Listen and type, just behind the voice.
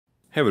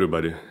Hey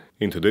everybody!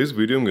 In today's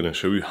video I'm gonna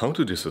show you how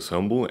to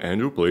disassemble and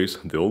replace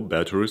the old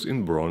batteries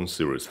in Braun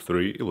Series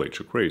 3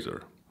 electric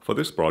razor. For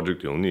this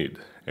project you'll need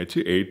a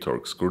T8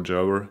 Torx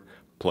screwdriver,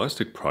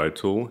 plastic pry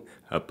tool,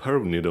 a pair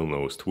of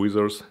needle-nose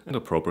tweezers and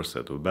a proper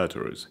set of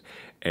batteries.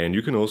 And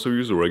you can also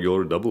use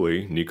regular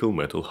AA nickel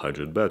metal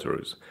hydride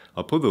batteries.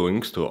 I'll put the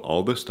links to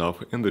all the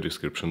stuff in the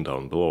description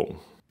down below.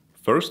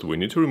 First we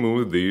need to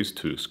remove these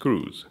two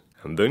screws,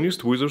 and then use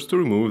tweezers to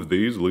remove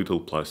these little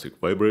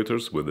plastic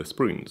vibrators with the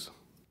springs.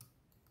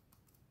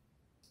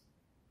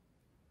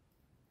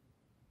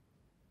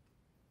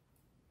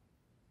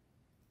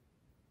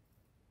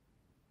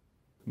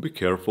 Be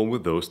careful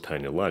with those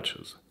tiny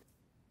latches.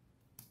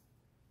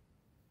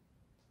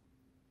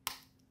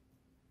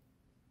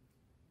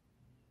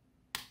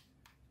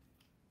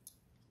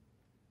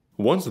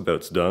 Once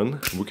that's done,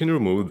 we can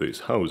remove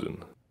this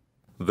housing.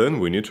 Then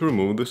we need to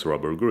remove this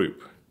rubber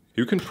grip.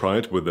 You can pry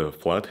it with a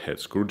flathead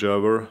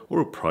screwdriver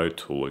or a pry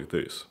tool like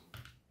this.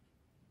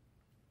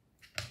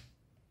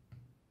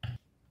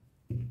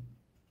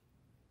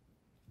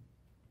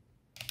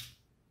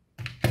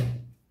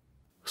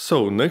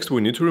 So next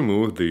we need to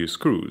remove the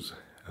screws,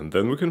 and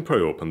then we can pry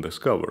open this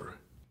cover.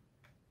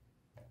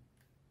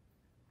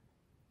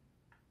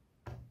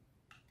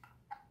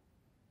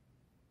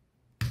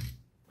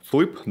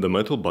 Flip the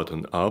metal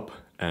button up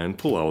and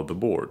pull out the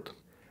board.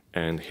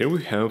 And here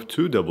we have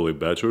two AA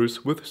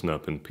batteries with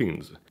snapping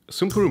pins.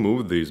 Simply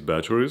remove these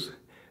batteries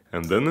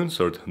and then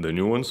insert the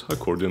new ones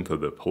according to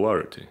the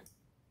polarity.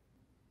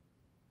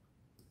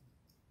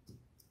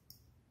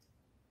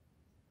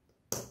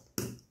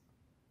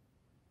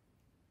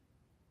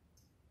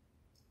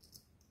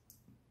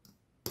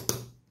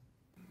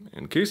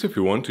 In case if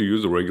you want to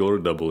use regular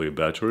AA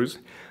batteries,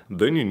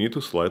 then you need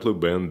to slightly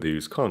bend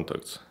these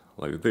contacts,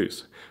 like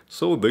this,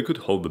 so they could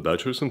hold the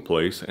batteries in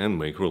place and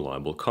make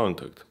reliable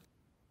contact.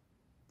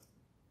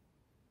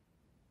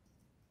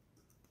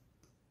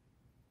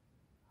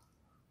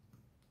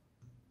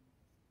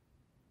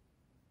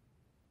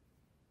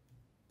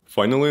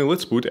 Finally,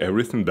 let's put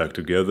everything back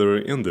together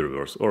in the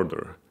reverse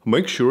order.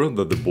 Make sure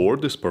that the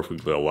board is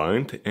perfectly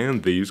aligned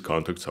and these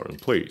contacts are in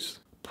place.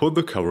 Put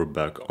the cover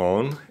back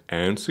on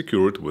and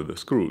secure it with the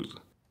screws.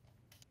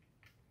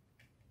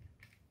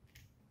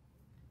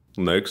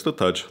 Next,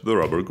 attach the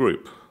rubber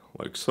grip,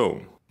 like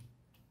so.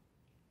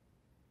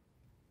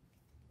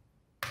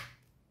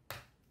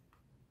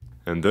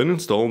 And then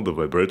install the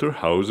vibrator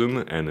housing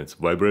and its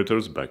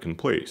vibrators back in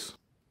place.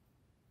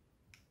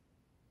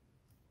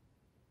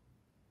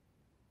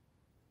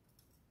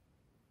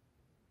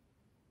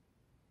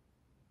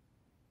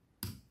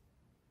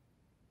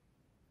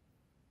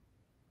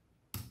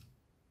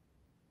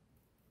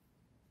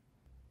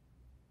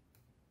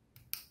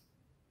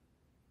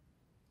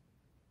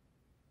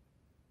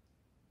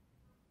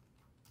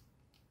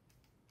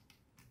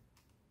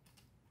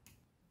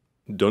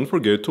 Don't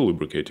forget to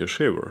lubricate your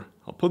shaver.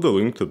 I'll put the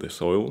link to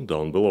this oil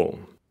down below.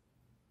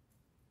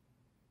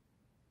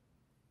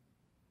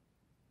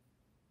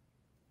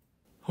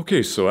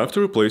 Okay, so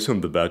after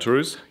replacing the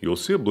batteries, you'll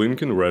see a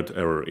blinking red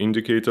error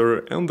indicator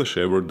and the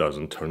shaver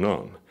doesn't turn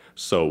on.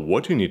 So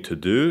what you need to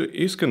do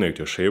is connect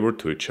your shaver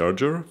to a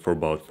charger for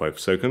about 5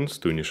 seconds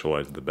to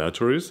initialize the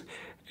batteries,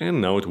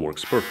 and now it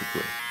works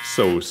perfectly.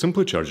 So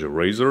simply charge your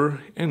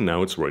razor and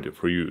now it's ready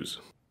for use.